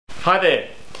Hi there.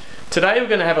 Today we're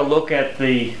going to have a look at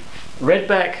the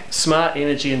RedBack Smart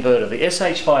Energy Inverter, the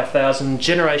SH5000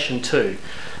 Generation 2,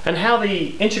 and how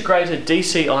the integrated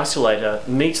DC isolator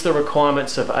meets the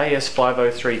requirements of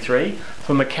AS5033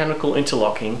 for mechanical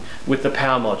interlocking with the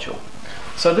power module.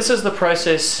 So this is the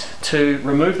process to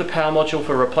remove the power module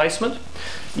for replacement.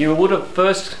 You would have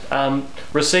first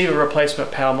receive a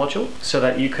replacement power module so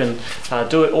that you can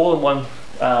do it all in one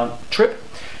trip.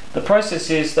 The process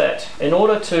is that in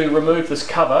order to remove this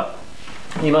cover,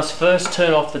 you must first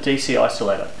turn off the DC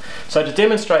isolator. So to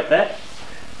demonstrate that,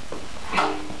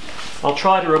 I'll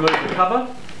try to remove the cover.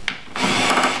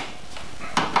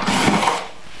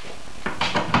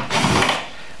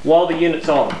 While the unit's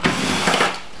on.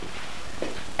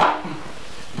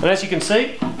 And as you can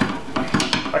see,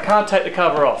 I can't take the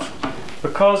cover off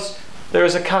because there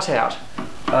is a cutout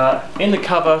in the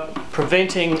cover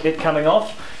preventing it coming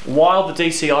off while the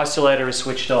DC isolator is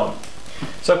switched on.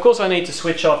 So of course I need to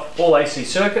switch off all AC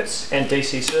circuits and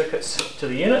DC circuits to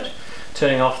the unit,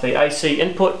 turning off the AC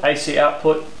input, AC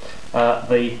output,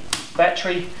 the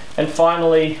battery, and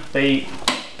finally the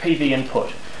PV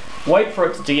input. Wait for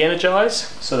it to de-energize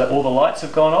so that all the lights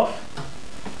have gone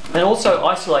off, and also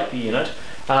isolate the unit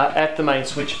at the main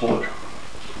switchboard.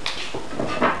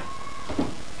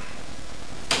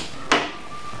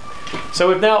 So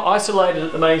we've now isolated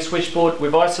at the main switchboard,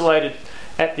 we've isolated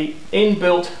at the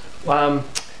inbuilt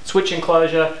switch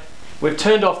enclosure, we've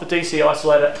turned off the DC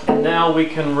isolator, and now we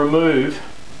can remove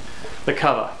the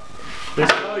cover. There's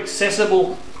no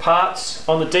accessible parts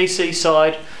on the DC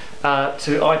side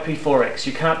to IP4X.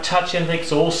 You can't touch anything,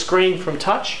 it's all screened from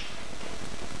touch.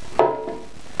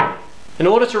 In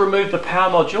order to remove the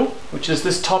power module, which is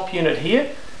this top unit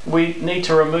here, we need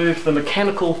to remove the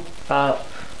mechanical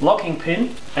locking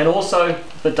pin and also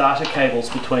the data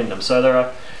cables between them. So there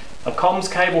are a comms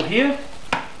cable here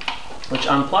which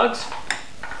unplugs.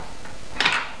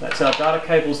 That's our data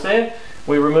cables there.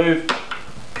 We remove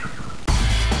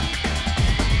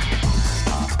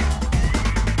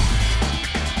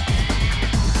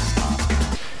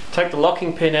take the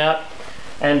locking pin out,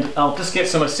 and I'll just get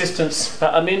some assistance.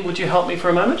 Amin, would you help me for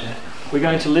a moment? We're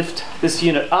going to lift this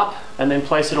unit up and then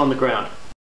place it on the ground.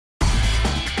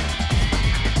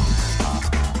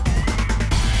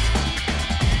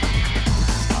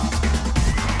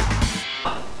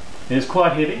 It is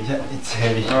quite heavy. Yeah, it's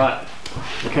heavy. All right.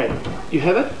 Okay, you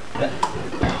have it? Yeah.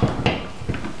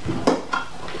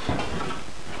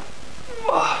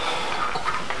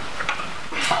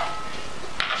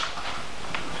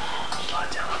 Slide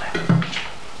down on that.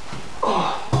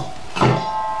 Oh.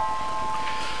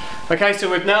 Okay,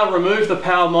 so we've now removed the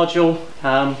power module.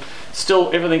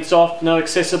 Still everything's off, no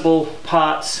accessible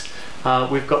parts.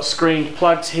 We've got screened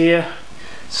plugs here.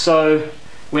 So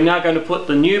we're now going to put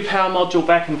the new power module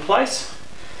back in place.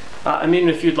 Amin,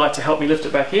 if you'd like to help me lift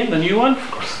it back in, the new one.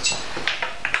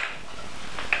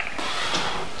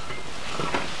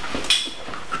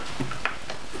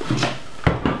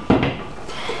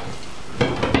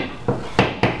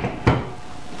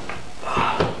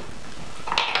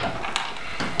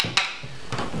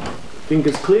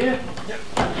 Fingers clear. Yep.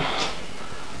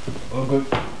 All good.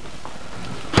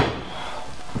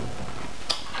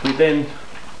 We then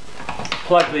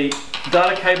plug the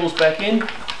data cables back in.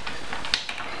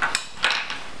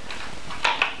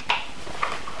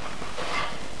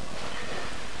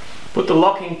 Put the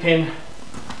locking pin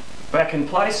back in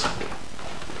place.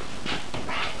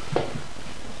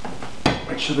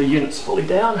 Make sure the unit's fully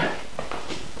down.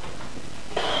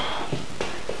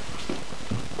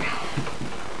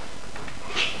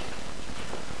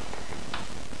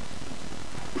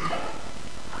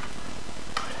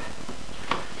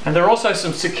 And there are also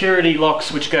some security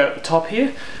locks which go at the top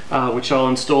here, which I'll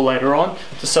install later on,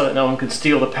 just so that no one can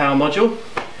steal the power module.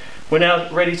 We're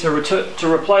now ready to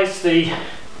replace the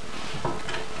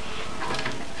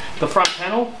front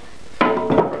panel. The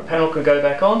front panel can go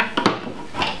back on.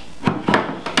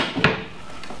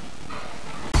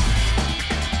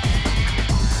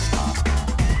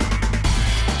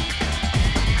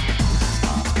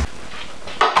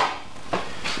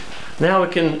 Now we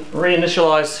can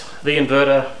reinitialize the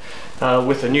inverter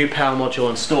with a new power module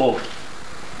installed.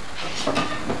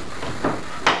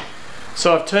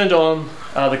 So I've turned on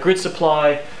the grid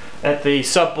supply at the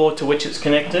subboard to which it's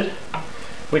connected.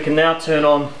 We can now turn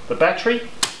on the battery.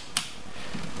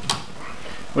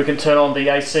 We can turn on the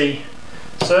AC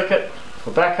circuit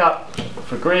for backup,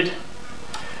 for grid,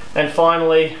 and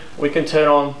finally we can turn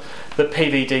on the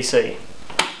PV-DC.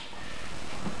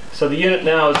 So the unit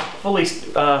now is fully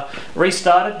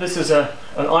restarted. This is an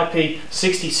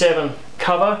IP67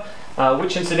 cover,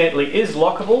 which incidentally is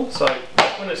lockable. So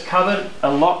when it's covered,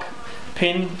 a lock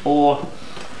pin or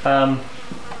a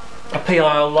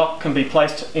PIL lock can be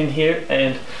placed in here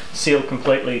and sealed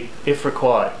completely if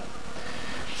required.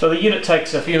 So the unit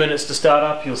takes a few minutes to start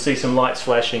up. You'll see some lights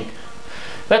flashing.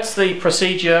 That's the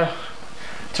procedure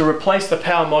to replace the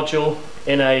power module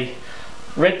in a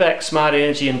RedBack Smart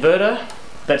Energy Inverter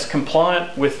that's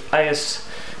compliant with AS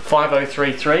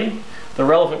 5033, the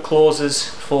relevant clauses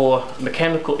for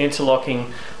mechanical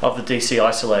interlocking of the DC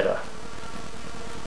isolator.